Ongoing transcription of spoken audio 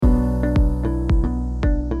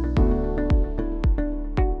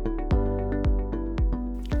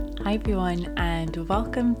Hi everyone, and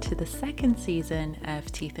welcome to the second season of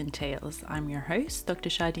Teeth and Tales. I'm your host, Dr.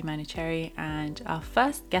 Shadi Manuchehri, and our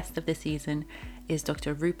first guest of the season is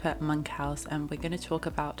Dr. Rupert Monkhouse, and we're going to talk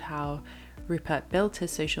about how Rupert built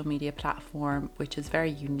his social media platform, which is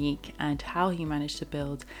very unique, and how he managed to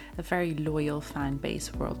build a very loyal fan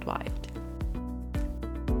base worldwide.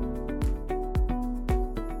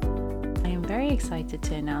 Very excited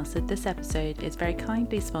to announce that this episode is very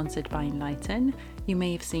kindly sponsored by Enlighten. You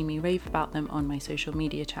may have seen me rave about them on my social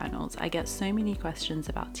media channels. I get so many questions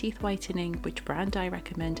about teeth whitening, which brand I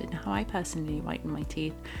recommend, and how I personally whiten my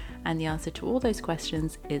teeth. And the answer to all those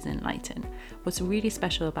questions is Enlighten. What's really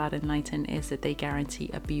special about Enlighten is that they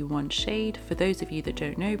guarantee a B1 shade. For those of you that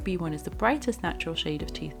don't know, B1 is the brightest natural shade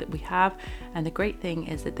of teeth that we have. And the great thing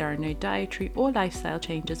is that there are no dietary or lifestyle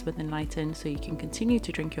changes with Enlighten, so you can continue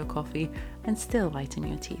to drink your coffee and still whiten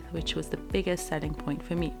your teeth, which was the biggest selling point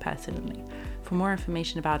for me personally. For more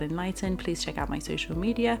information about Enlighten, please check out my social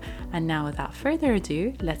media. And now, without further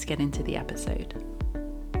ado, let's get into the episode.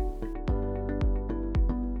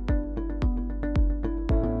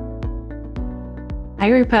 Hi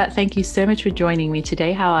Rupert, thank you so much for joining me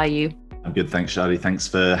today. How are you? I'm good, thanks Shadi. Thanks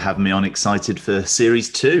for having me on. Excited for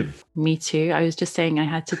series 2. Me too. I was just saying I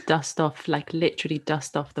had to literally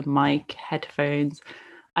dust off the mic, headphones.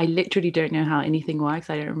 I literally don't know how anything works.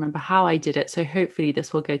 I don't remember how I did it. So hopefully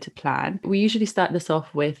this will go to plan. We usually start this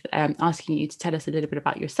off with asking you to tell us a little bit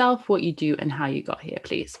about yourself, what you do and how you got here,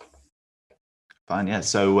 please. Fine, yeah.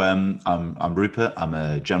 So I'm Rupert. I'm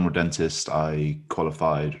a general dentist. I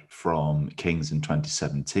qualified from King's in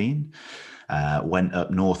 2017. Went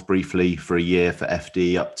up north briefly for a year for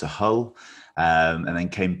FD up to Hull, and then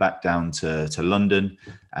came back down to London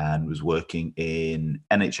and was working in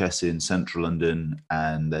NHS in central London,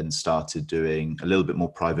 and then started doing a little bit more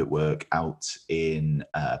private work out in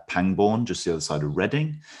Pangbourne, just the other side of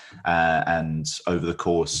Reading. And over the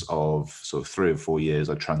course of sort of 3 or 4 years,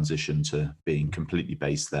 I transitioned to being completely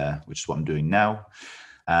based there, which is what I'm doing now.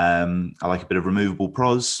 I like a bit of removable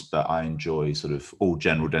pros, but I enjoy sort of all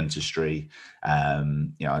general dentistry. I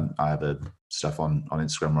have a stuff on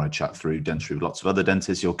Instagram where I chat through dentistry with lots of other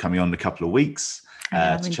dentists. You're coming on in a couple of weeks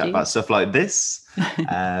to chat about stuff like this.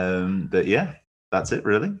 But yeah, that's it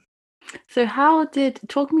really. So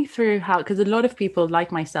talk me through how, because a lot of people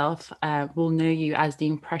like myself will know you as the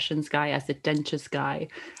impressions guy, as the dentures guy,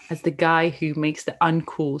 as the guy who makes the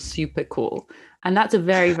uncool super cool. And that's a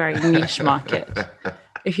very, very niche market.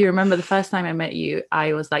 If you remember the first time I met you,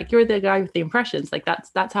 I was like, you're the guy with the impressions. Like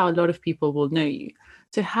that's how a lot of people will know you.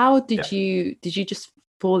 So how did you just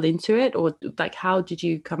fall into it, or like how did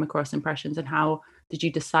you come across impressions, and how did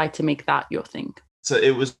you decide to make that your thing? So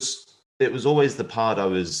it was always the part I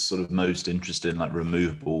was sort of most interested in, like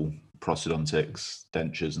removable prosthodontics,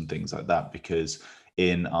 dentures and things like that, because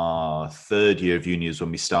in our third year of uni is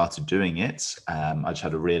when we started doing it. I just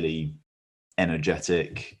had a really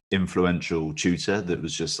energetic, influential tutor that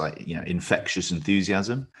was just like, infectious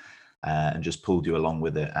enthusiasm, and just pulled you along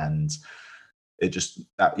with it. And it just,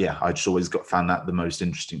 I just always found that the most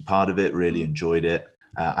interesting part of it, really enjoyed it.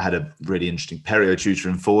 I had a really interesting perio tutor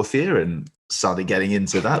in 4th year and started getting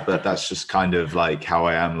into that, but that's just kind of like how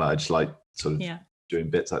I am. Like, I just like sort of doing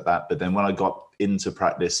bits like that. But then when I got into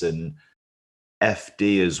practice and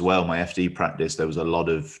FD as well, my FD practice, there was a lot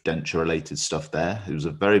of denture related stuff there. It was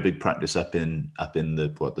a very big practice up in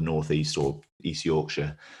the northeast or East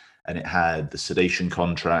Yorkshire, and it had the sedation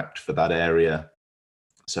contract for that area.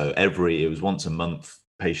 So it was once a month,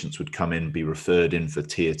 patients would come in, be referred in for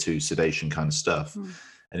tier 2 sedation kind of stuff.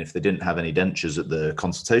 And if they didn't have any dentures at the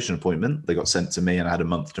consultation appointment, they got sent to me, and I had a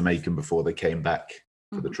month to make them before they came back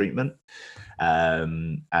for the treatment.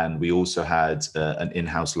 And we also had an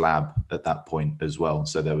in-house lab at that point as well.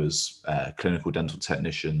 So there was clinical dental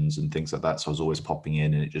technicians and things like that. So I was always popping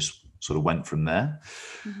in, and it just sort of went from there.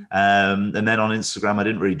 And then on Instagram, I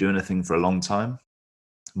didn't really do anything for a long time.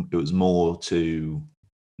 It was more to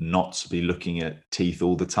not be looking at teeth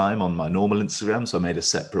all the time on my normal Instagram. So I made a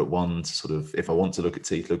separate one to sort of, if I want to look at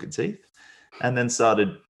teeth, and then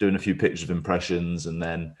started doing a few pictures of impressions. And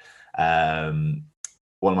then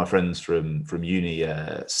one of my friends from uni,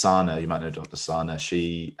 Sana, you might know Dr. Sana,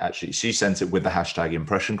 she sent it with the hashtag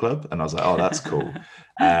Impression Club, and I was like, oh, that's cool.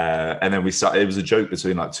 And then we started, it was a joke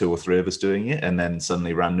between like 2 or 3 of us doing it, and then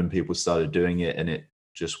suddenly random people started doing it, and it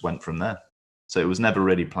just went from there. So it was never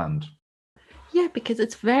really planned. Yeah, because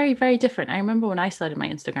it's very, very different. I remember when I started my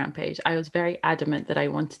Instagram page, I was very adamant that I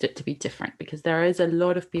wanted it to be different, because there is a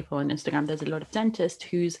lot of people on Instagram. There's a lot of dentists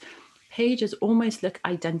whose pages almost look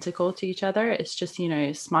identical to each other. It's just,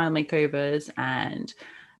 smile makeovers and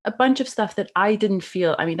a bunch of stuff that I didn't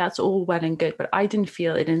feel, I mean, that's all well and good, but I didn't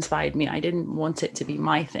feel it inspired me. I didn't want it to be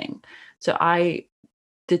my thing. So I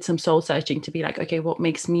did some soul searching to be like, okay, what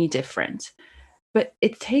makes me different? But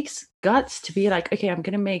it takes guts to be like, okay, I'm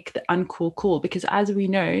going to make the uncool cool, because as we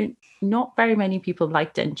know, not very many people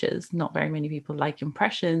like dentures, not very many people like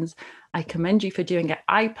impressions. I commend you for doing it.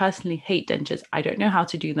 I personally hate dentures. I don't know how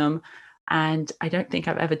to do them, and I don't think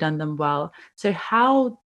I've ever done them well. So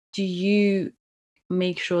how do you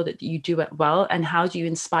make sure that you do it well, and how do you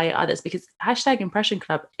inspire others? Because hashtag impression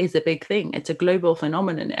club is a big thing. It's a global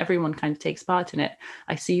phenomenon. Everyone kind of takes part in it.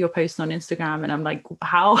 I see your posts on Instagram and I'm like,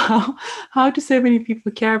 how do so many people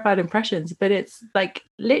care about impressions? But it's like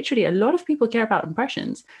literally a lot of people care about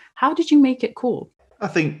impressions. How did you make it cool? I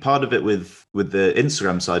think part of it with the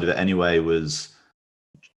Instagram side of it anyway was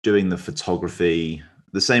doing the photography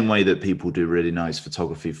the same way that people do really nice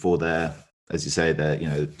photography for their, as you say, their, you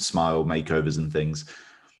know, smile makeovers and things.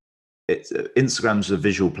 It's Instagram's a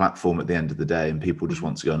visual platform at the end of the day, and people just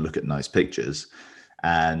want to go and look at nice pictures.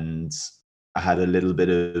 And I had a little bit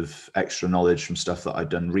of extra knowledge from stuff that I'd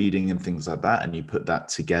done reading and things like that, and you put that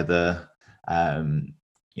together,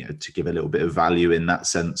 you know, to give a little bit of value in that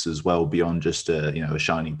sense as well, beyond just a, you know, a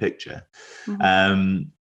shining picture.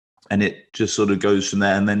 And it just sort of goes from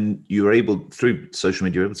there. And then you're able, through social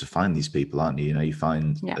media, you're able to find these people, aren't you? You know, you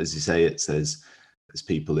find, as you say, there's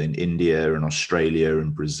people in India and Australia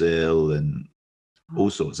and Brazil and all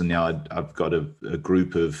sorts. And now I've got a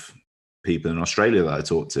group of people in Australia that I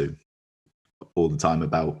talk to all the time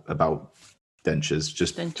about dentures,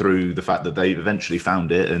 just through the fact that they've eventually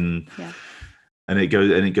found it, and it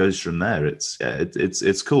goes from there.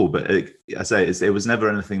 It's cool, but I say it was never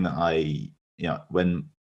anything that I, you know,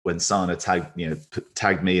 when Sana tagged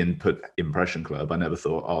me and put Impression Club, I never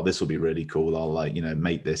thought, oh, this will be really cool. I'll, like, you know,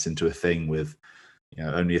 make this into a thing with, you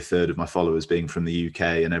know, only a third of my followers being from the UK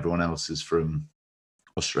and everyone else is from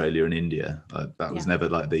Australia and India. That was never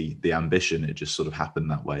like the ambition. It just sort of happened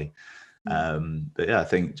that way. But yeah, I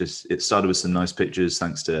think just it started with some nice pictures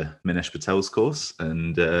thanks to Minesh Patel's course,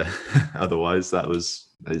 and otherwise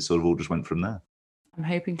it sort of all just went from there. I'm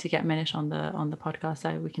hoping to get Minish on the podcast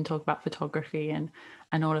so we can talk about photography and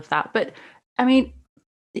all of that. But I mean,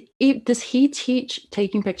 does he teach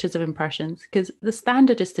taking pictures of impressions? Because the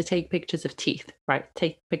standard is to take pictures of teeth, right?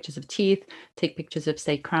 Take pictures of teeth, take pictures of,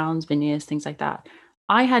 say, crowns, veneers, things like that.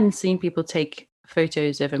 I hadn't seen people take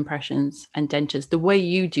photos of impressions and dentures the way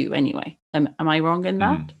you do anyway. Am I wrong in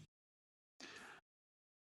that?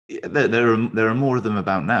 There are more of them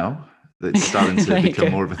about now. It's starting to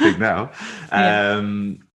become more of a thing now.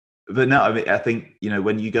 But no, I mean, I think, you know,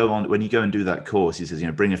 when you go and do that course, he says, you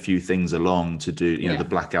know, bring a few things along to do, you know, the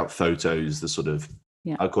blackout photos, the sort of,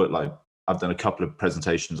 I call it, like, I've done a couple of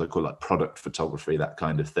presentations, I call it like product photography, that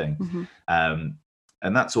kind of thing. And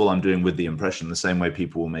that's all I'm doing with the impression, the same way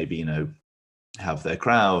people will maybe, you know, have their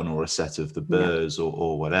crown or a set of the burrs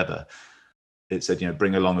or whatever. It said, you know,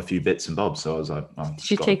 bring along a few bits and bobs. So I was like, oh, did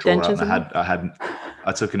you take dentures?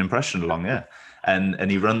 I took an impression along, and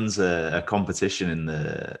he runs a competition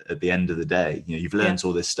at the end of the day. You know, you've learned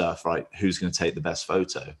all this stuff, right? Who's going to take the best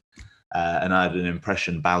photo? And I had an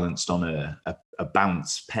impression balanced on a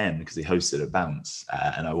Bounce pen, because he hosted a Bounce,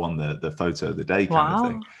 and I won the photo of the day kind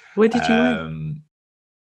of thing. What did you win?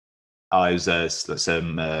 I was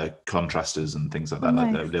some contrasters and things like that,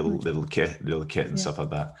 like the little kit and stuff like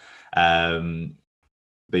that.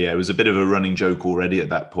 But yeah, it was a bit of a running joke already at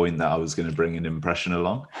that point that I was going to bring an impression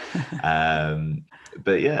along.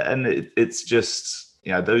 But yeah, and it's just,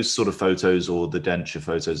 you know, those sort of photos or the denture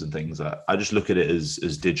photos and things, I just look at it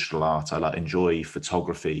as digital art. I enjoy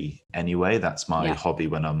photography anyway. That's my hobby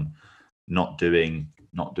when I'm not doing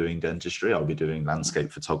dentistry. I'll be doing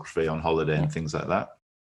landscape photography on holiday and things like that.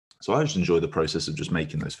 So I just enjoy the process of just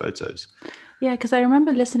making those photos. Yeah, because I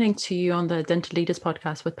remember listening to you on the Dental Leaders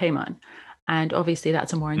podcast with Payman. And obviously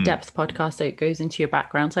that's a more in-depth podcast, so it goes into your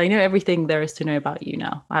background. So I know everything there is to know about you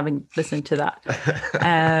now, having listened to that.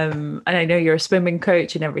 And I know you're a swimming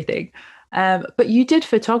coach and everything. But you did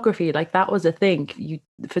photography, like that was a thing.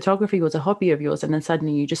 Photography was a hobby of yours, and then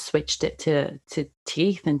suddenly you just switched it to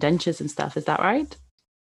teeth and dentures and stuff. Is that right?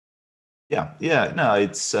 Yeah. No,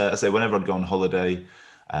 it's I say whenever I'd go on holiday,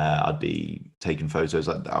 I'd be taking photos.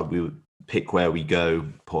 We would pick where we go.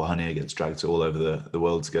 Poor Honey gets dragged all over the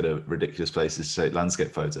world to go to ridiculous places to take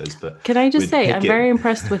landscape photos. But can I just say, I'm very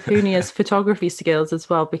impressed with Hunia's photography skills as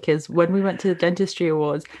well, because when we went to the Dentistry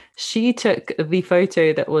Awards, she took the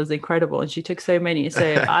photo that was incredible, and she took so many.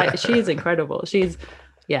 So she is incredible.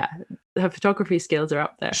 Her photography skills are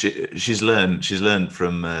up there. She's learned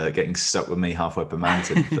from getting stuck with me halfway up a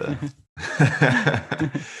mountain.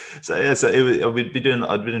 So yeah, so it was, I'd be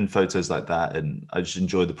doing photos like that, and I just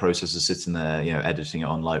enjoyed the process of sitting there, editing it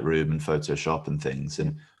on Lightroom and Photoshop and things,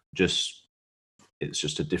 and just it's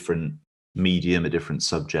just a different medium, a different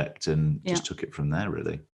subject, and Yeah. just took it from there,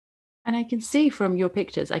 really. And I can see from your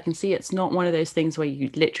pictures, I can see it's not one of those things where you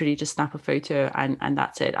literally just snap a photo and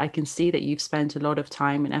that's it. I can see that you've spent a lot of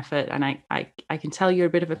time and effort, and I can tell you're a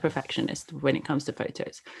bit of a perfectionist when it comes to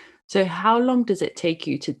photos. So how long does it take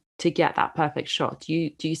you to get that perfect shot? Do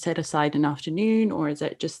you set aside an afternoon, or is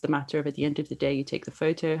it just the matter of at the end of the day you take the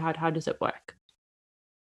photo? How does it work?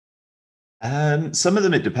 Some of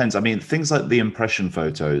them it depends. I mean, things like the impression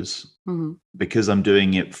photos, Hmm. because I'm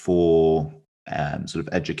doing it for sort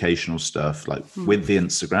of educational stuff, like Hmm. with the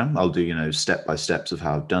Instagram, I'll do step by steps of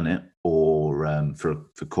how I've done it, or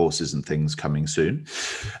for courses and things coming soon.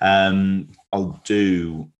 I'll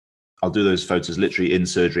do those photos literally in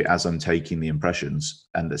surgery as I'm taking the impressions,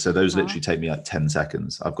 and so those Wow. literally take me like 10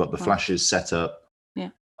 seconds. I've got the Wow. flashes set up.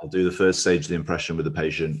 Yeah. I'll do the first stage of the impression with the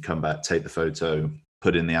patient, come back, take the photo,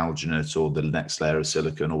 put in the alginate or the next layer of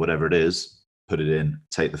silicone or whatever it is, put it in,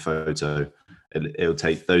 take the photo. It'll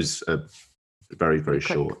take those very, very Pretty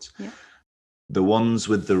quick. short. Yeah. The ones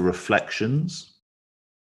with the reflections,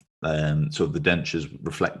 sort of the dentures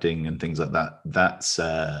reflecting and things like that, that's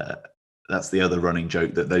the other running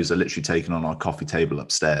joke, that those are literally taken on our coffee table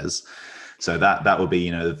upstairs. So that will be,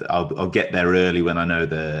 I'll get there early when I know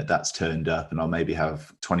that's turned up, and I'll maybe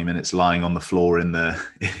have 20 minutes lying on the floor in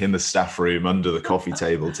the staff room under the coffee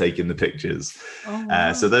table taking the pictures. Oh,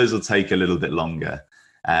 wow. So those will take a little bit longer.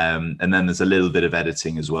 And then there's a little bit of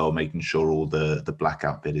editing as well, making sure all the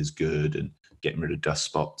blackout bit is good and getting rid of dust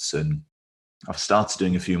spots. And I've started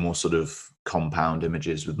doing a few more sort of compound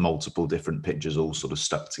images with multiple different pictures all sort of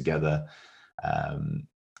stuck together.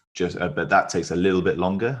 But that takes a little bit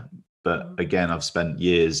longer. But again, I've spent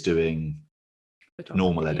years doing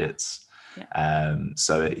normal edits. Yeah.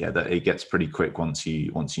 So it gets pretty quick once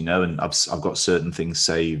you know. And I've got certain things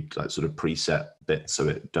saved, like sort of preset bits, so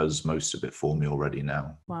it does most of it for me already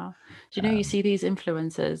now. Wow. Do you know, you see these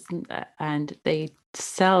influencers and they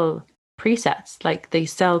sell presets, like they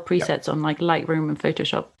sell presets on like Lightroom and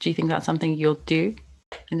Photoshop. Do you think that's something you'll do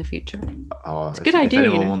in the future? It's a good idea. If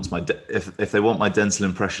anyone wants if they want my dental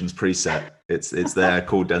impressions preset, it's there,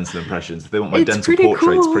 called dental impressions. If they want my dental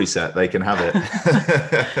portraits preset, they can have it.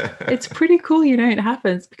 It's pretty cool, it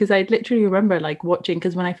happens, because I literally remember like watching,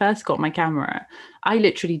 because when I first got my camera, I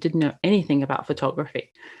literally didn't know anything about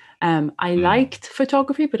photography. I liked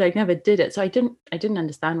photography, but I never did it. So I didn't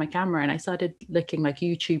understand my camera, and I started looking, like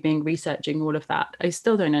YouTubing, researching all of that. I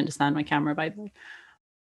still don't understand my camera, by the way.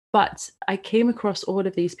 But I came across all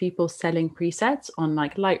of these people selling presets on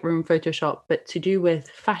like Lightroom, Photoshop, but to do with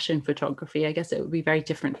fashion photography. I guess it would be very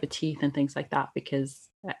different for teeth and things like that, because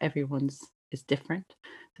everyone's is different.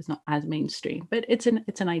 It's not as mainstream, but it's an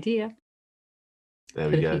idea. There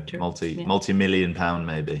we go. Multi-million pound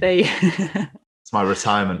maybe. It's my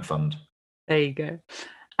retirement fund. There you go.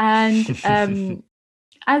 And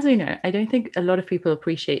as we know, I don't think a lot of people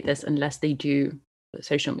appreciate this unless they do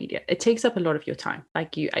social media. It takes up a lot of your time.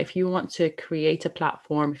 Like if you want to create a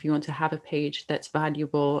platform, if you want to have a page that's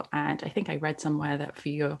valuable, and I think I read somewhere that for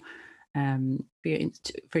your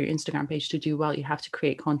Instagram page to do well, you have to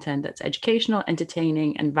create content that's educational,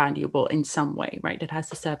 entertaining, and valuable in some way, right? It has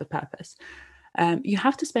to serve a purpose. You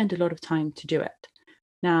have to spend a lot of time to do it.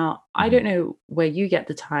 Now, I don't know where you get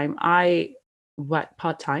the time. I work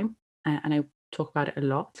part-time, and I talk about it a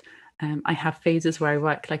lot. I have phases where I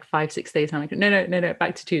work like 5-6 days, and I'm like, no,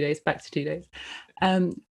 back to 2 days.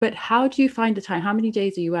 But how do you find the time? How many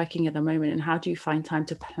days are you working at the moment, and how do you find time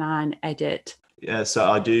to plan, edit? Yeah, so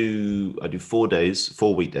I do 4 days,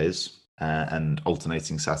 4 weekdays, and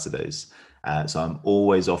alternating Saturdays. So I'm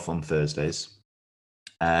always off on Thursdays.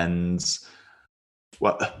 And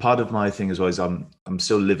well, part of my thing as well is I'm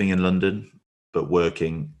still living in London, but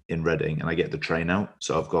working in Reading, and I get the train out.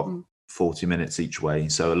 So I've got 40 minutes each way.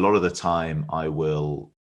 So a lot of the time I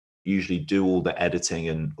will usually do all the editing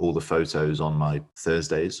and all the photos on my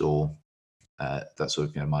Thursdays, or that's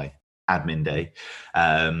sort of my admin day.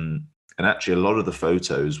 And actually a lot of the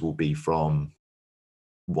photos will be from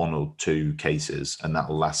 1 or 2 cases, and that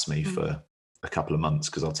will last me for a couple of months,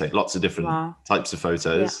 because I'll take lots of different types of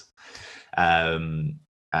photos. And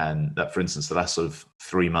that, for instance, the last sort of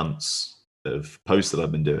 3 months of posts that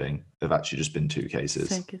I've been doing have actually just been 2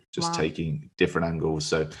 cases, just taking different angles.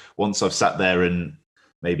 So once I've sat there and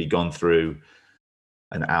maybe gone through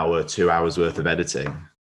an hour, 2 hours worth of editing,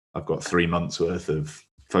 I've got 3 months worth of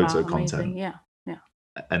photo content. Yeah.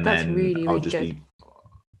 And that's then really, I'll just be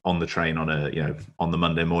on the train on on the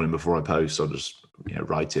Monday morning before I post. I'll just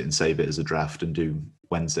write it and save it as a draft and do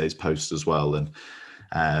Wednesday's post as well, and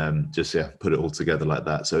just put it all together like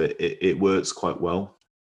that. So it works quite well.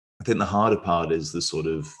 I think the harder part is the sort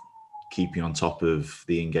of keeping on top of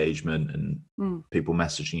the engagement and people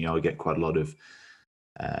messaging you. I get quite a lot of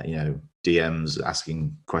DMs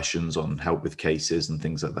asking questions on help with cases and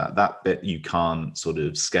things like that. That bit you can't sort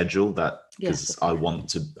of schedule that, because I want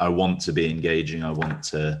to be engaging. I want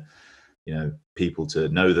to, people to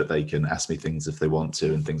know that they can ask me things if they want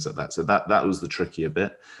to and things like that. So that was the trickier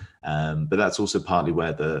bit. But that's also partly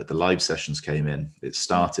where the live sessions came in. It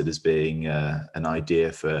started as being an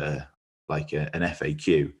idea for like an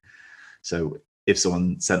FAQ. So if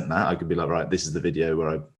someone sent that, I could be like, right, this is the video where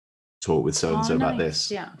I talk with so-and-so about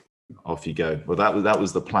this. Yeah. Off you go. Well, that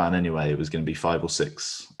was the plan anyway. It was going to be 5 or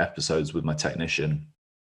 6 episodes with my technician.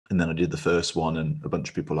 And then I did the first one, and a bunch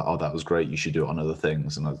of people were like, oh, that was great, you should do it on other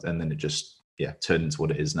things. And then it just, turned into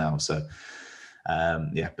what it is now. So,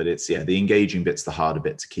 but it's, the engaging bit's the harder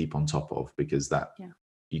bit to keep on top of, because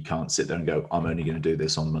you can't sit there and go, I'm only going to do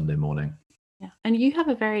this on Monday morning. Yeah. And you have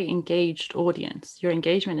a very engaged audience. Your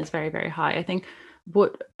engagement is very, very high. I think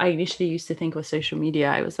what I initially used to think was social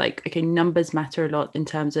media, I was like, okay, numbers matter a lot in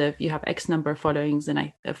terms of you have X number of followers, and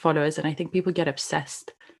I think people get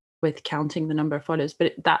obsessed with counting the number of followers,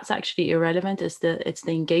 but that's actually irrelevant. It's the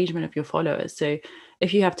engagement of your followers. So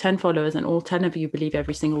if you have 10 followers and all 10 of you believe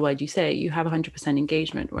every single word you say, you have 100%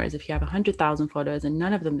 engagement. Whereas if you have 100,000 followers and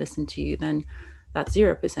none of them listen to you, then that's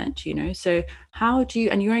 0%, So how do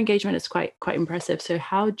you, and your engagement is quite impressive. So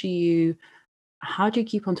how do you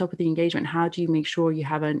keep on top of the engagement? How do you make sure you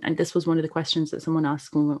haven't, and this was one of the questions that someone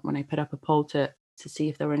asked when I put up a poll to see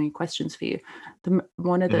if there were any questions for you.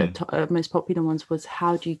 One of the most popular ones was,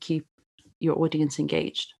 how do you keep your audience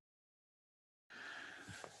engaged?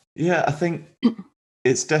 Yeah, I think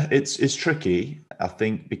it's tricky. I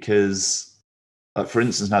think because, for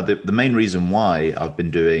instance, now the main reason why I've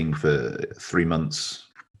been doing for 3 months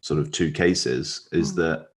sort of 2 cases is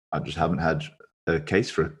that I just haven't had a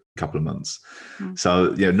case for a couple of months. So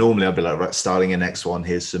normally I'll be like, right, starting a next one,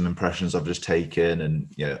 here's some impressions I've just taken,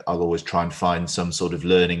 and I'll always try and find some sort of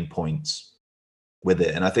learning points with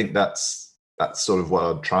it. And I think that's sort of what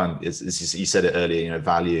I'm trying, is you said it earlier,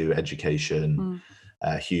 value, education,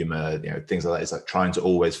 humor, things like that. It's like trying to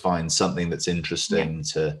always find something that's interesting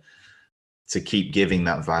to keep giving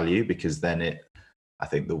that value, because then I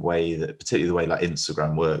think particularly the way like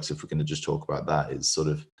Instagram works, if we're going to just talk about that, is sort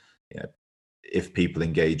of, if people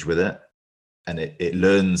engage with it and it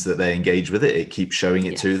learns that they engage with it, it keeps showing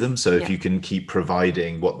it to them. So if you can keep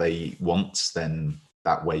providing what they want, then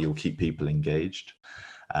that way you'll keep people engaged.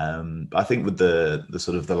 But I think with the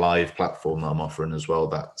sort of the live platform that I'm offering as well,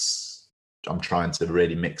 I'm trying to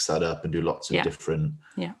really mix that up and do lots of different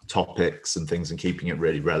topics and things, and keeping it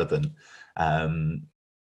really relevant.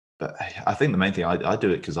 But I think the main thing, I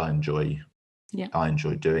do it because I enjoy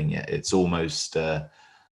doing it. It's almost,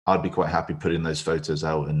 I'd be quite happy putting those photos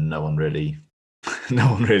out and no one really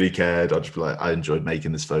cared. I'd just be like, I enjoyed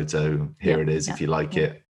making this photo. Here it is. If you like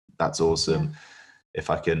it, that's awesome. Yeah. If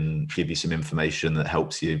I can give you some information that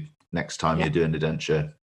helps you next time you're doing a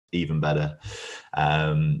denture, even better.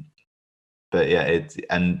 But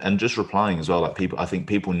and just replying as well. Like I think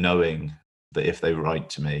people knowing that if they write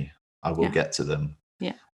to me, I will get to them.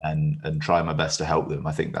 Yeah. And try my best to help them.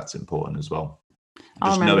 I think that's important as well.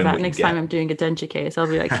 I'll remember that next time I'm doing a denture case. I'll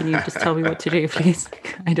be like, can you just tell me what to do, please?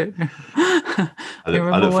 I don't know. I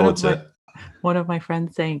look forward to it. One of my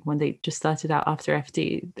friends saying when they just started out after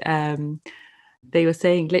FD, they were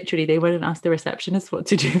saying literally they went and asked the receptionist what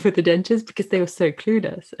to do for the dentures because they were so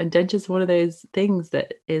clueless. And dentures are one of those things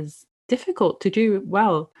that is difficult to do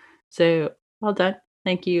well. So well done.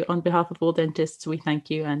 Thank you. On behalf of all dentists, we thank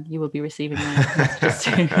you, and you will be receiving my messages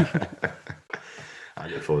too. I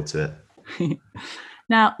look forward to it.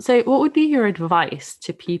 Now, so what would be your advice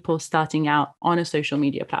to people starting out on a social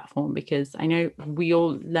media platform? Because I know we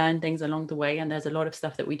all learn things along the way, and there's a lot of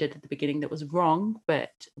stuff that we did at the beginning that was wrong,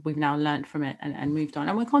 but we've now learned from it and moved on,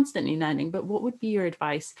 and we're constantly learning. But what would be your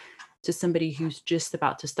advice to somebody who's just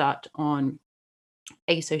about to start on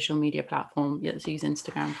a social media platform? Let's use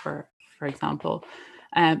Instagram for example.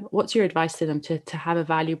 What's your advice to them to have a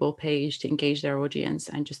valuable page, to engage their audience,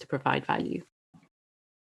 and just to provide value?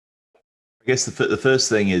 I guess the first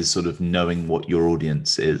thing is sort of knowing what your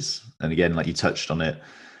audience is. And again, like you touched on it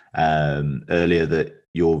earlier, that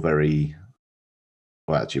you're very,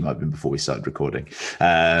 well, actually it might have been before we started recording,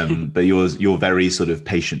 but you're very sort of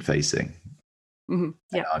patient facing. Mm-hmm.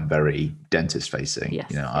 Yeah, I'm very dentist facing.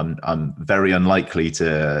 Yes. I'm very unlikely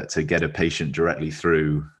to get a patient directly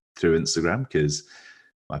through Instagram, because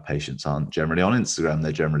my patients aren't generally on Instagram.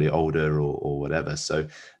 They're generally older or whatever. So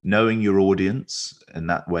knowing your audience, and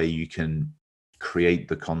that way you can create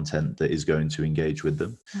the content that is going to engage with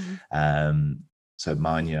them. So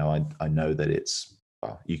mine, I know that it's,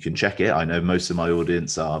 well, you can check it. I know most of my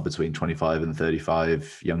audience are between 25 and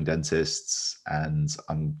 35 young dentists, and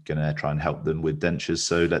I'm going to try and help them with dentures.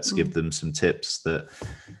 So let's give them some tips that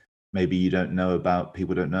maybe you don't know about,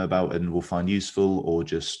 people don't know about, and will find useful, or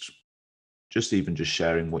just even just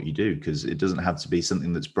sharing what you do, because it doesn't have to be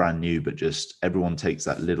something that's brand new, but just everyone takes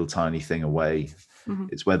that little tiny thing away.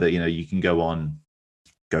 It's whether, you can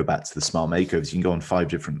go back to the Smile Makeovers, you can go on 5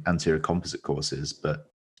 different anterior composite courses, but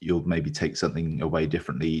you'll maybe take something away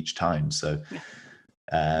differently each time. So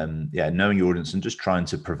knowing your audience and just trying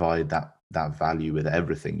to provide that value with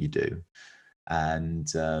everything you do. And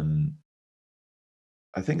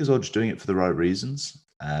I think as well, just doing it for the right reasons.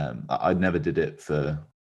 I never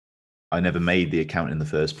made the account in the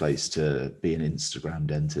first place to be an Instagram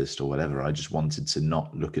dentist or whatever. I just wanted to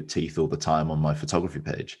not look at teeth all the time on my photography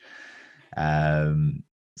page. And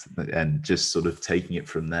just sort of taking it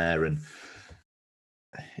from there. And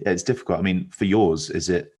it's difficult. I mean, for yours, does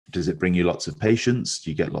it bring you lots of patients? Do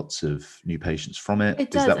you get lots of new patients from it?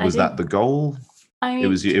 It does. Was that the goal? I mean, it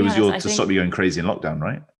was to stop you going crazy in lockdown,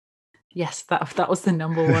 right? Yes, that was the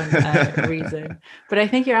number one reason. But I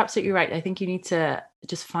think you're absolutely right. I think you need to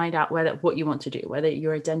just find out what you want to do, whether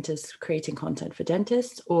you're a dentist creating content for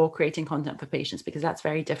dentists or creating content for patients, because that's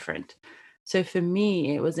very different. So for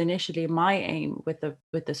me, it was initially my aim with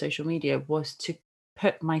the social media was to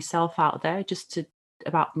put myself out there,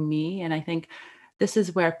 about me. And I think this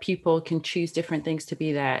is where people can choose different things to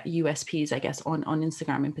be their USPs, I guess, on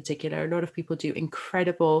Instagram in particular. A lot of people do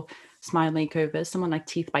incredible smile makeovers. Someone like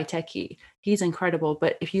Teeth by Techie, he's incredible.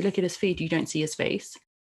 But if you look at his feed, you don't see his face.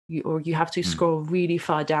 You have to scroll really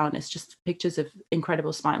far down. It's just pictures of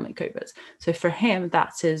incredible smile makeovers. So for him,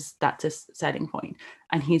 that's his selling point,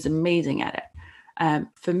 and he's amazing at it.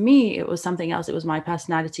 For me, it was something else. It was my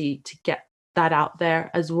personality to get that out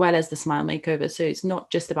there, as well as the smile makeover. So it's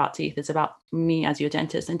not just about teeth, it's about me as your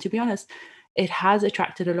dentist. And to be honest, it has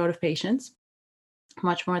attracted a lot of patients,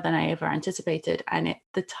 much more than I ever anticipated. And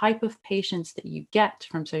the type of patients that you get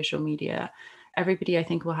from social media, everybody I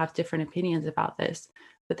think will have different opinions about this,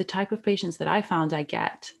 but the type of patients that I found I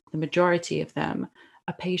get, the majority of them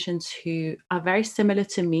are patients who are very similar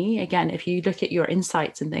to me. Again, if you look at your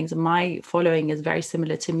insights and things, my following is very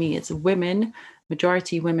similar to me. It's women,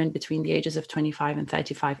 majority women between the ages of 25 and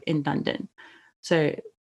 35 in London. So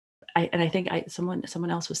I think someone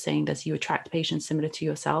else was saying that you attract patients similar to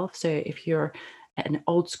yourself. So if you're an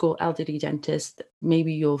old school elderly dentist,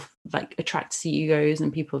 maybe you'll attract CEOs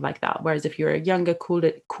and people like that. Whereas if you're a younger,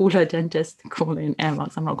 cooler dentist, call in air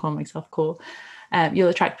marks, I'm not calling myself cool, you'll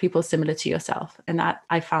attract people similar to yourself. And that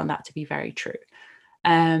I found that to be very true.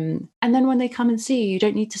 And then when they come and see you, you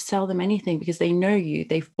don't need to sell them anything, because they know you,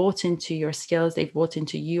 they've bought into your skills, they've bought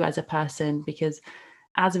into you as a person, because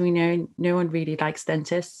as we know, no one really likes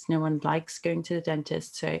dentists. No one likes going to the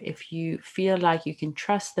dentist. So if you feel like you can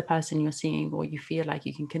trust the person you're seeing, or you feel like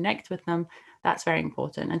you can connect with them, that's very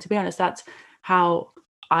important. And to be honest, that's how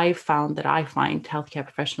I find healthcare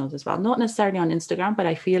professionals as well. Not necessarily on Instagram, but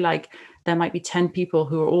I feel like there might be 10 people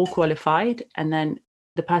who are all qualified, and then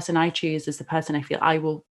the person I choose is the person I feel I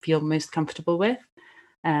will feel most comfortable with,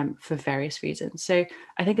 for various reasons. So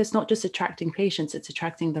I think it's not just attracting patients, it's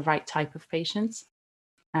attracting the right type of patients.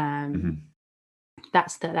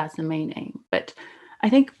 That's the main aim. But I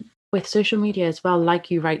think with social media as well,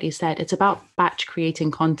 like you rightly said, it's about batch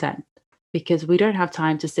creating content, because we don't have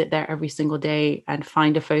time to sit there every single day and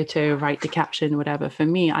find a photo, write the caption, whatever. For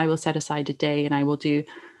me, I will set aside a day and I will do,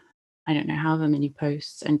 I don't know, however many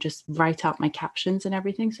posts, and just write out my captions and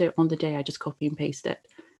everything. So on the day, I just copy and paste it.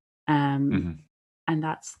 And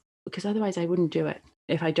that's because otherwise I wouldn't do it.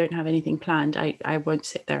 If I don't have anything planned, I won't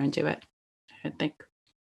sit there and do it, I don't think.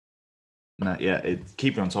 No, yeah,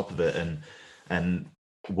 keeping on top of it and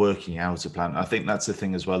working out a plan. I think that's the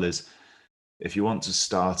thing as well, is if you want to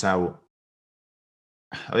start out,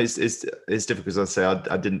 it's difficult, because I say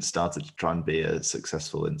I didn't start to try and be a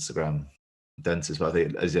successful Instagram dentist, but I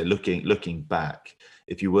think as you're looking back,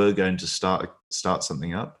 if you were going to start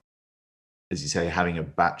something up, as you say, having a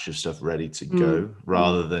batch of stuff ready to go,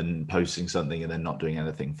 rather than posting something and then not doing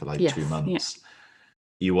anything for 2 months.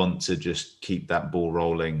 You want to just keep that ball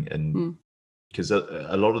rolling, and because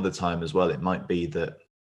a lot of the time as well, it might be that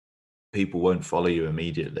people won't follow you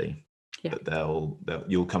immediately, but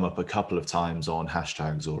you'll come up a couple of times on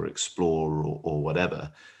hashtags or explore or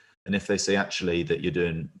whatever. And if they say actually that you're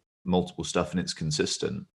doing multiple stuff and it's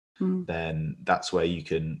consistent, then that's where you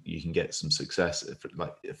can get some success.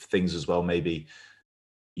 If things as well, maybe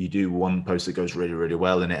you do one post that goes really, really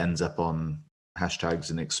well and it ends up on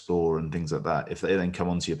hashtags and explore and things like that. If they then come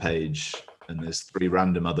onto your page and there's 3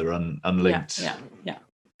 random other unlinked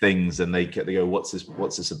things, and they go, what's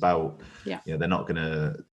this about? They're not going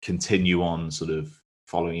to continue on sort of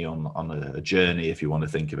following you on a journey, if you want to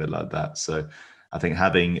think of it like that. So I think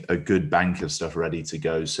having a good bank of stuff ready to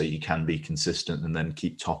go so you can be consistent and then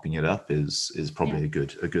keep topping it up is probably a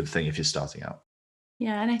good thing if you're starting out.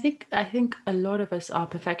 Yeah, and I think a lot of us are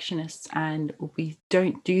perfectionists, and we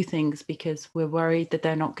don't do things because we're worried that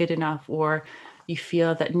they're not good enough, or you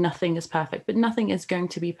feel that nothing is perfect, but nothing is going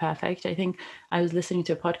to be perfect. I think I was listening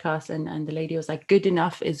to a podcast and the lady was like, good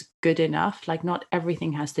enough is good enough. Like, not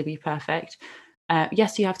everything has to be perfect.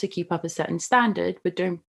 Yes, you have to keep up a certain standard, but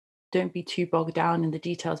don't be too bogged down in the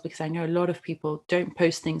details, because I know a lot of people don't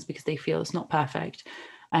post things because they feel it's not perfect.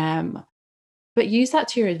 But use that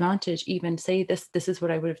to your advantage. Even say this is what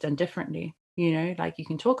I would have done differently. Like, you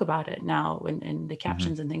can talk about it now in the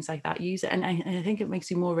captions and things like that. Use it, and I think it makes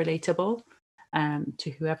you more relatable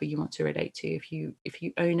to whoever you want to relate to. If you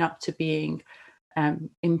own up to being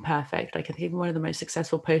imperfect. Like, I think one of the most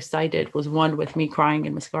successful posts I did was one with me crying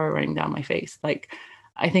and mascara running down my face. Like,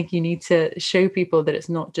 I think you need to show people that it's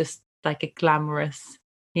not just like a glamorous,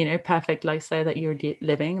 perfect lifestyle that you're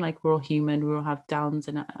living. Like, we're all human, we all have downs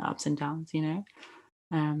and ups and downs.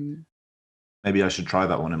 Maybe I should try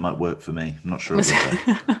that one. It might work for me. I'm not sure.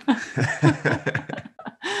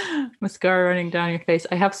 Mascara running down your face.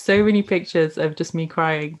 I have so many pictures of just me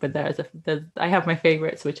crying, but I have my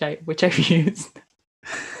favorites, which I've used.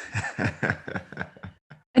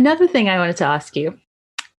 Another thing I wanted to ask you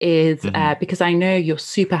is because I know you're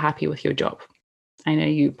super happy with your job. I know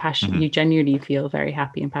you genuinely feel very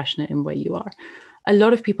happy and passionate in where you are. A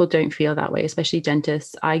lot of people don't feel that way, especially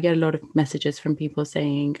dentists. I get a lot of messages from people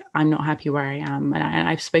saying, I'm not happy where I am. And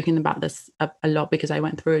I've spoken about this a lot because I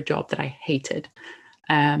went through a job that I hated,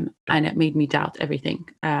 and it made me doubt everything.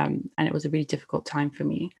 And it was a really difficult time for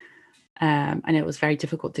me. And it was very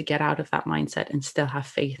difficult to get out of that mindset and still have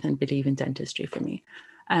faith and believe in dentistry for me.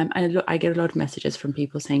 And I get a lot of messages from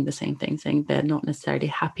people saying the same thing, saying they're not necessarily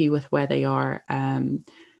happy with where they are, and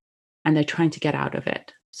they're trying to get out of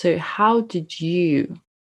it. So how did you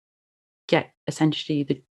get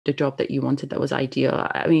essentially the job that you wanted that was ideal?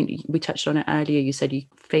 I mean, we touched on it earlier. You said you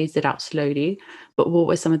phased it out slowly, but what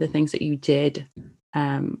were some of the things that you did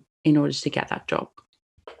in order to get that job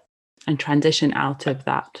and transition out of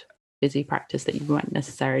that busy practice that you weren't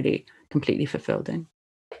necessarily completely fulfilled in?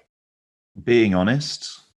 Being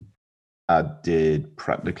honest, I did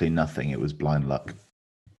practically nothing. It was blind luck.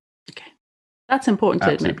 Okay. That's important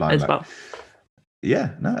to admit as well.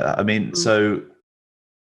 Yeah, no, I mean, so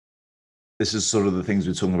this is sort of the things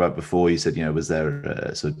we were talking about before. You said, was there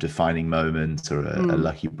a sort of defining moment or a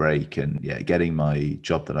lucky break? And getting my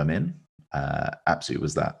job that I'm in, absolutely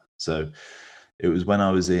was that. So it was when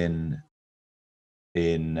I was in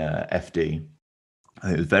FD. I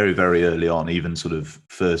think it was very, very early on, even sort of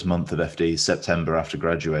first month of FD, September after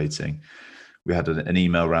graduating. We had an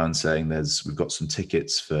email round saying we've got some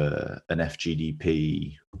tickets for an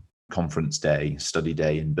FGDP conference day, study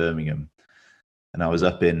day in Birmingham. And I was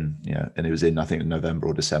up in, and it was in, I think, November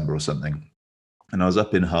or December or something. And I was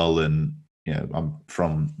up in Hull, and, I'm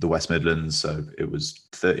from the West Midlands, so it was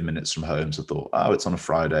 30 minutes from home. So I thought, it's on a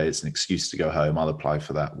Friday. It's an excuse to go home. I'll apply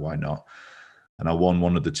for that. Why not? And I won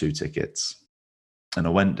one of the 2 tickets. And I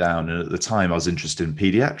went down, and at the time I was interested in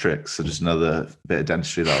pediatrics, so just another bit of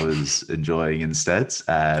dentistry that I was enjoying instead,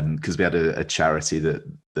 because we had a charity that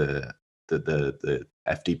the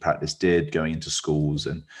FD practice did, going into schools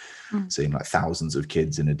and seeing like thousands of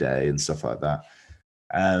kids in a day and stuff like that.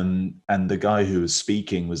 And the guy who was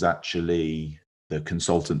speaking was actually the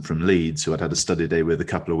consultant from Leeds, who I'd had a study day with a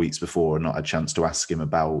couple of weeks before and not had a chance to ask him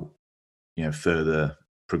about, further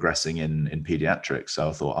progressing in pediatrics. So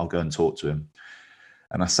I thought I'll go and talk to him.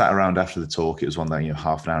 And I sat around after the talk. It was one that,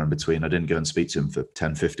 half an hour in between. I didn't go and speak to him for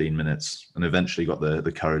 10, 15 minutes, and eventually got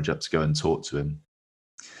the courage up to go and talk to him.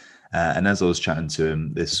 And as I was chatting to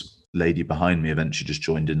him, this lady behind me eventually just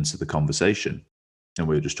joined into the conversation. And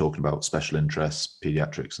we were just talking about special interests,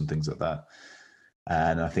 pediatrics and things like that.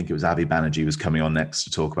 And I think it was Avi Banerjee was coming on next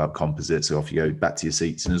to talk about composites. So off you go, back to your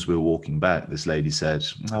seats. And as we were walking back, this lady said,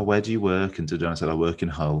 where do you work? And I said, I work in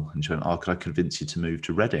Hull. And she went, could I convince you to move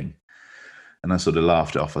to Reading? And I sort of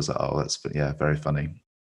laughed it off. I was like, that's very funny.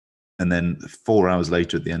 And then 4 hours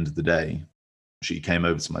later at the end of the day, she came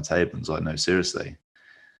over to my table and was like, no, seriously.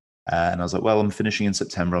 And I was like, well, I'm finishing in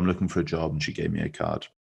September. I'm looking for a job. And she gave me a card.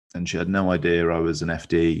 And she had no idea I was an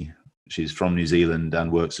FD. she's from New Zealand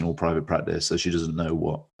and works in all private practice, so she doesn't know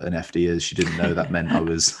what an FD is. She didn't know that meant I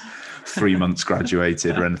was 3 months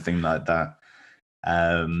graduated or anything like that.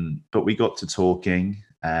 But we got to talking,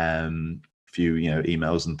 a few,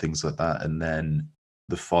 emails and things like that. And then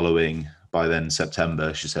by then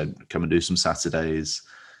September, she said, come and do some Saturdays.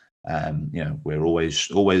 We're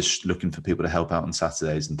always looking for people to help out on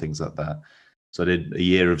Saturdays and things like that. So I did a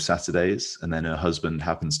year of Saturdays, and then her husband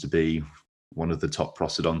happens to be one of the top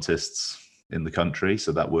prosthodontists in the country.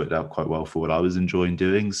 So that worked out quite well for what I was enjoying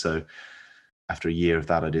doing. So after a year of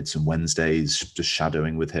that, I did some Wednesdays just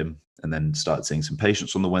shadowing with him, and then started seeing some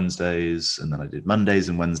patients on the Wednesdays. And then I did Mondays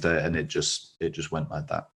and Wednesday, and it just went like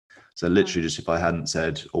that. So literally just if I hadn't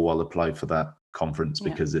said, oh, I'll apply for that conference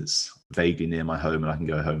because it's vaguely near my home and I can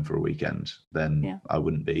go home for a weekend, then I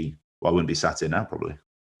wouldn't be sat here now probably.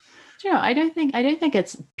 I don't think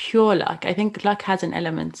it's pure luck. I think luck has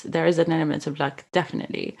there is an element of luck,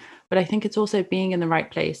 definitely. But I think it's also being in the right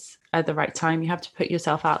place at the right time. You have to put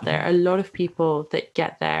yourself out there. A lot of people that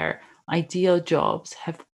get their ideal jobs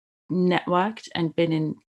have networked and been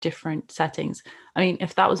in different settings. I mean,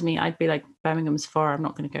 if that was me, I'd be like, Birmingham's far, I'm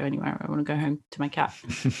not going to go anywhere. I want to go home to my cat.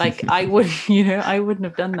 Like I wouldn't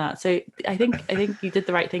have done that. So I think you did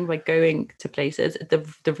the right thing by going to places.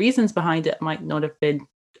 The reasons behind it might not have been,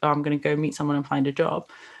 oh, I'm going to go meet someone and find a job.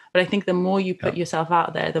 But I think the more you put yourself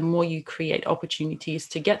out there, the more you create opportunities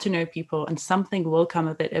to get to know people, and something will come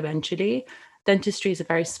of it eventually. Dentistry is a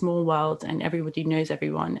very small world and everybody knows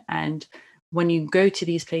everyone. And when you go to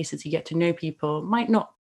these places, you get to know people. Might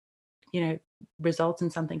not, result in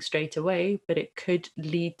something straight away, but it could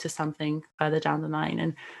lead to something further down the line.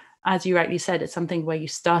 And as you rightly said, it's something where you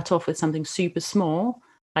start off with something super small,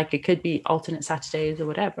 like it could be alternate Saturdays or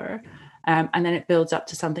whatever. And then it builds up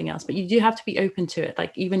to something else. But you do have to be open to it.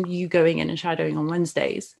 Like even you going in and shadowing on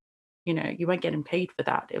Wednesdays, you weren't getting paid for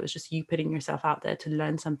that. It was just you putting yourself out there to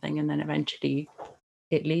learn something, and then eventually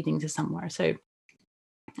it leading to somewhere. So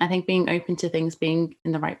I think being open to things, being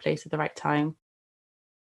in the right place at the right time.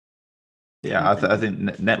 Yeah, I think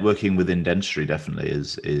networking within dentistry definitely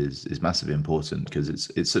is massively important, because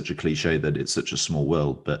it's such a cliche that it's such a small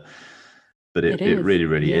world, but it really,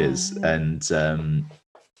 really is. Yeah. And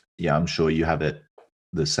I'm sure you have it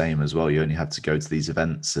the same as well. You only have to go to these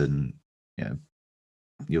events, and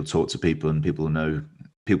you'll talk to people, and people know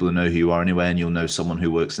who you are anyway, and you'll know someone who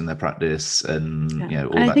works in their practice, and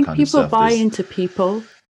all and that kind of stuff. I think people buy into people.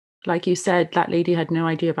 Like you said, that lady had no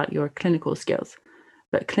idea about your clinical skills,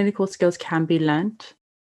 but clinical skills can be learnt.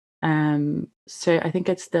 So I think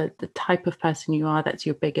it's the type of person you are that's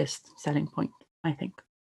your biggest selling point, I think.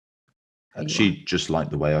 She just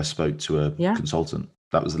liked the way I spoke to a consultant.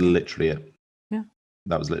 That was literally it. Yeah.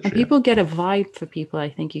 That was literally it. And people get a vibe for people. I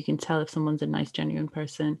think you can tell if someone's a nice, genuine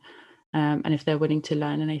person, and if they're willing to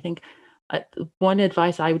learn. And I think one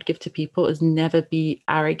advice I would give to people is never be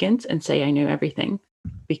arrogant and say, I know everything,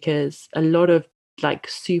 because a lot of like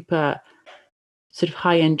super sort of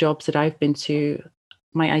high-end jobs that I've been to,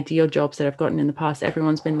 my ideal jobs that I've gotten in the past,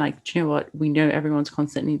 everyone's been like, do you know what? We know everyone's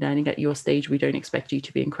constantly learning. At your stage, we don't expect you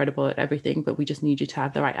to be incredible at everything, but we just need you to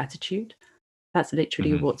have the right attitude. That's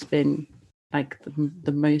literally what's been like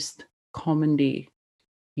the most commonly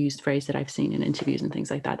used phrase that I've seen in interviews and things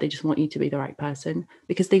like that. They just want you to be the right person,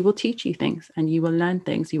 because they will teach you things and you will learn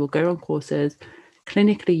things. You will go on courses.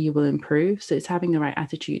 Clinically, you will improve. So it's having the right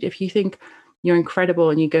attitude. If you think you're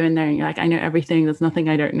incredible and you go in there and you're like, I know everything, there's nothing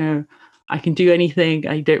I don't know, I can do anything,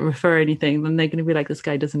 I don't refer anything, then they're going to be like, this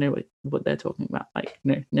guy doesn't know what they're talking about. Like,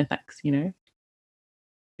 no thanks,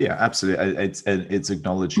 Yeah, absolutely. It's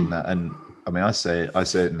acknowledging that. And I mean, I say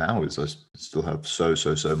it now, is I still have so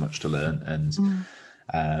much to learn. And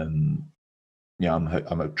I'm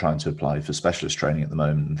trying to apply for specialist training at the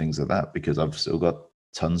moment and things like that, because I've still got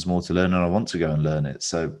tons more to learn and I want to go and learn it.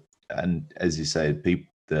 So, and as you say, people,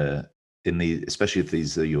 especially if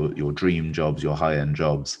these are your dream jobs, your high-end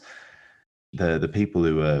jobs, the people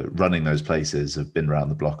who are running those places have been around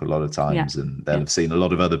the block a lot of times, and they'll have seen a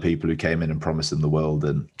lot of other people who came in and promised them the world,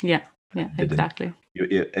 and exactly.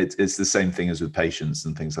 It's the same thing as with patients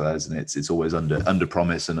and things like that, isn't it? It's always under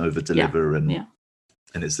promise and over deliver, and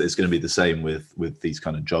it's going to be the same with these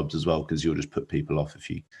kind of jobs as well, because you'll just put people off if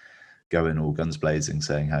you go in all guns blazing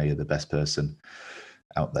saying how you're the best person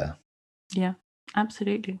out there. Yeah,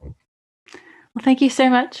 absolutely. Well, thank you so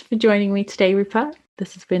much for joining me today, Rupert.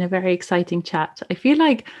 This has been a very exciting chat. I feel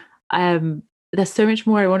like there's so much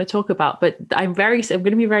more I want to talk about, but I'm going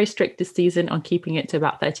to be very strict this season on keeping it to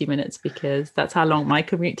about 30 minutes, because that's how long my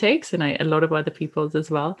commute takes, and a lot of other people's as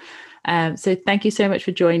well. So thank you so much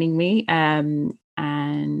for joining me.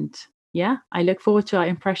 And yeah, I look forward to our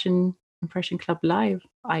impression Impression Club Live.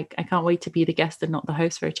 I can't wait to be the guest and not the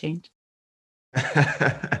host for a change.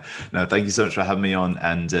 No, thank you so much for having me on.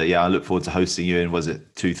 And I look forward to hosting you in, was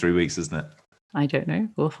it 2-3 weeks, isn't it? I don't know.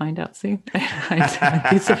 We'll find out soon. I'd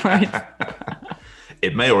be surprised.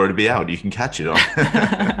 It may already be out. You can catch it on.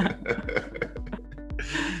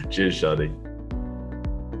 Cheers, Shadi.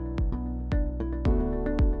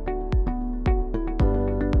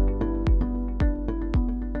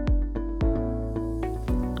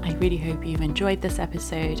 I really hope you've enjoyed this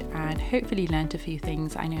episode and hopefully learned a few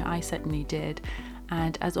things. I know I certainly did.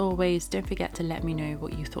 And as always, don't forget to let me know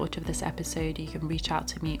what you thought of this episode. You can reach out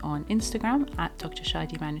to me on Instagram at Dr.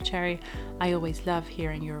 Shadi Manuchehri. I always love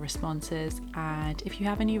hearing your responses. And if you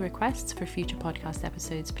have any requests for future podcast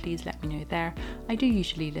episodes, please let me know there. I do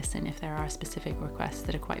usually listen if there are specific requests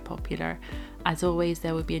that are quite popular. As always,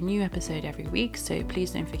 there will be a new episode every week, so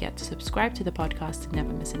please don't forget to subscribe to the podcast to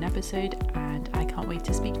never miss an episode. And I can't wait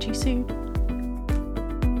to speak to you soon.